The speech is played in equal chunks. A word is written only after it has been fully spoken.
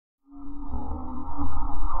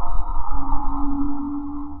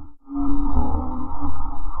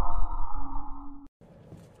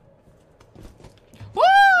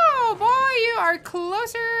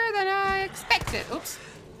closer than I expected. Oops.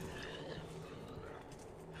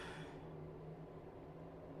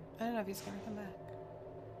 I don't know if he's gonna come back.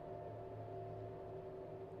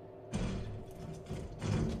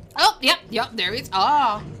 Oh, yep, there he is.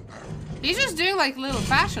 Oh. He's just doing like a little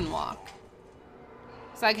fashion walk.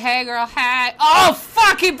 It's like, hey girl, hey. Oh,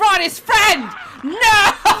 fuck, he brought his friend!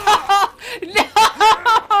 No! No!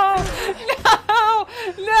 No!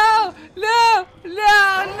 No! No! No!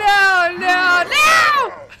 No! No!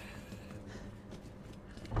 No!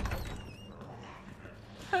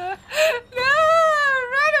 No!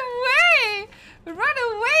 Run away! Run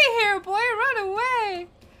away here, boy! Run away!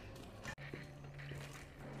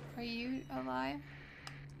 Are you alive?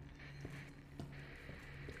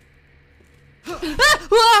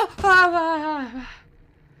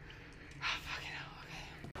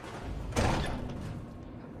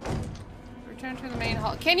 Return to the main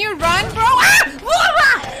hall. Can you run, bro?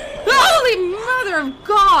 Holy mother of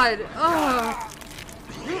God!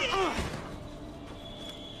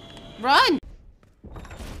 Run!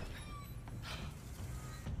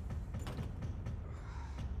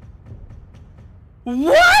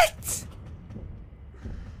 What?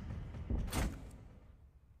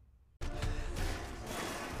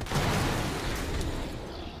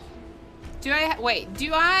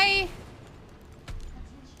 Do I?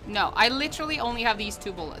 No, I literally only have these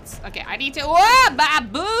 2 bullets. Okay, I need to.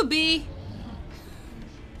 Wah-ba-booby!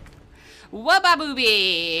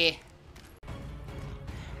 Wah-ba-booby!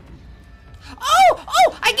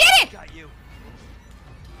 Oh! I get it! Got you.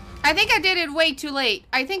 I think I did it way too late.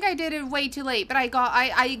 But I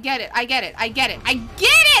get it. I get it!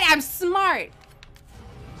 I'm smart!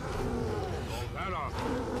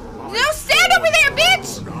 No, stand over there,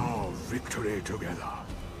 bitch! Now victory together.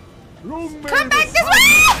 Come back this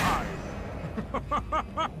way!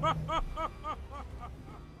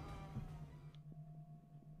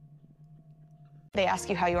 They ask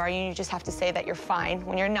you how you are, and you just have to say that you're fine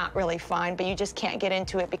when you're not really fine, but you just can't get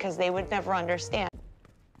into it because they would never understand.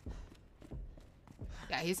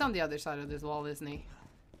 Yeah, he's on the other side of this wall, isn't he?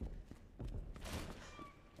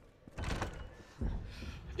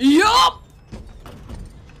 Yup!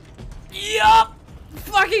 Yup!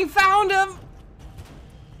 Fucking found him!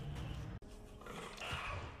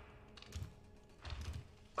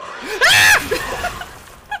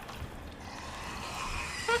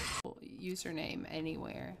 Username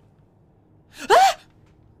anywhere.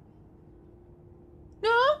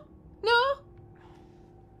 No! No!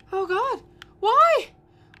 Oh God! Why?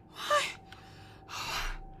 Why?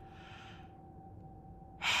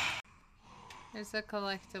 There's a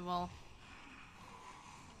collectible.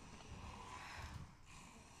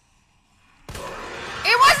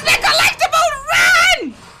 It wasn't a collectible!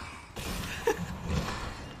 Run!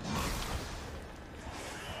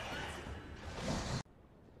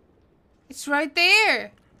 It's right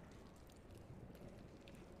there.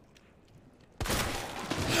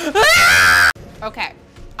 Okay.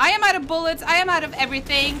 I am out of bullets. I am out of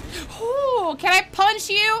everything. Ooh, can I punch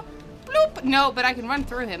you? Bloop. No, but I can run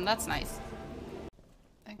through him. That's nice.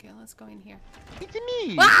 Okay, let's go in here. It's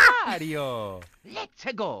me, Mario. Let's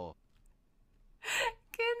go.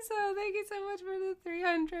 Kenzo, thank you so much for the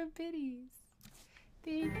 300 biddies.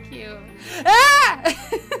 Thank you. Ah!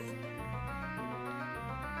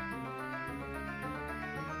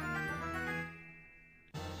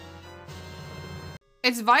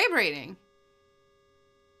 It's vibrating.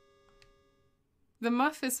 The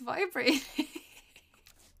muff is vibrating.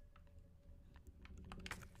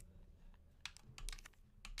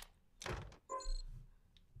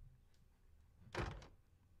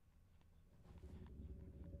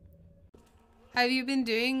 Have you been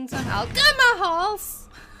doing some alcohols?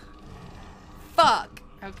 Fuck.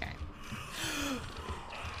 Okay.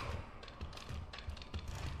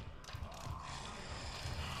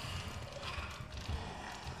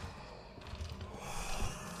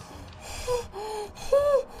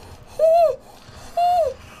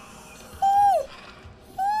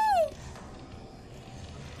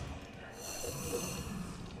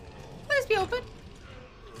 Please be open.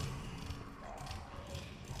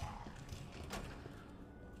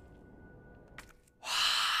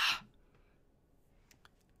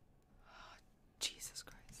 Jesus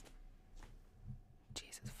Christ.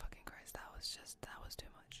 Jesus fucking Christ. That was too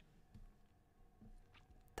much.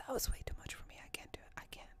 That was way too much for me. I can't do it. I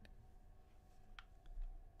can't.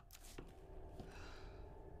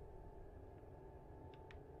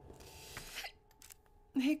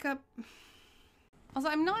 Hiccup. Also,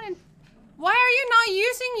 I'm not in. Why are you not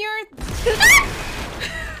using your.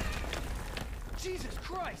 Jesus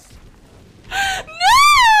Christ. No!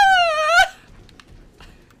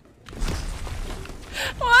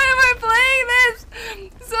 Why am I playing this?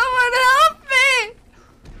 Someone help me!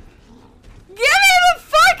 Get me the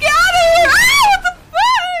fuck out of here! Ah, what the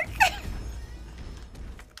fuck?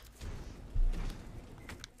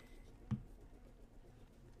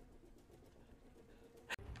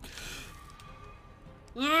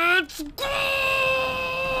 Let's go!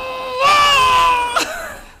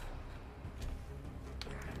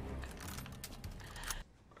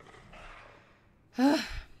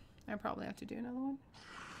 I probably have to do another one.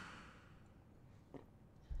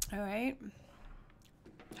 All right.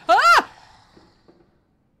 Ah!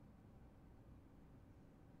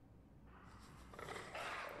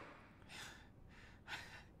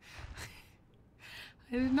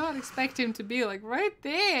 I did not expect him to be like right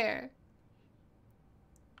there.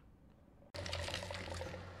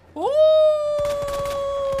 Ooh!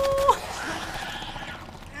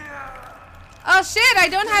 Oh shit, I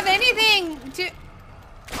don't have anything to...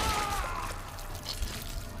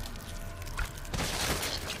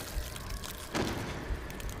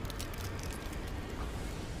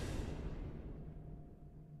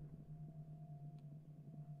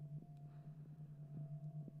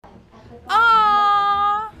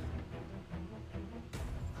 Aww!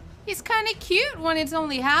 He's kind of cute when it's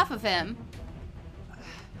only half of him.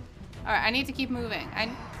 Alright, I need to keep moving.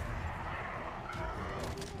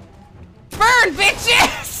 Burn,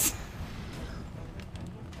 bitches!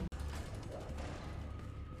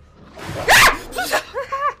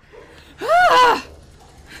 Oh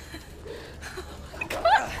my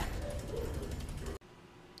God.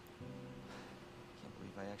 Can't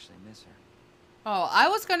believe I actually miss her. Oh, I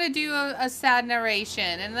was gonna do a sad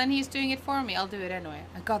narration, and then he's doing it for me. I'll do it anyway.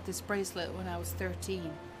 I got this bracelet when I was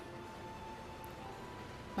 13.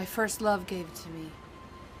 My first love gave it to me.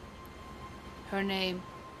 Her name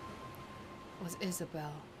was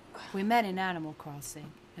Isabel. We met in Animal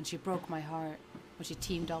Crossing, and she broke my heart when she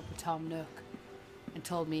teamed up with Tom Nook and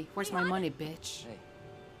told me, "Where's my money, bitch?" Hey,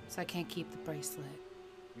 So I can't keep the bracelet.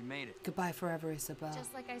 we made it. Goodbye forever, Isabel.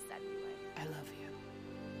 Just like I said we would. I love you.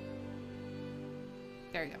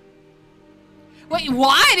 There you go. Wait,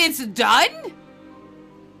 what? It's done?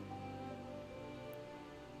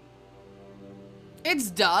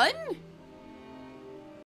 It's done?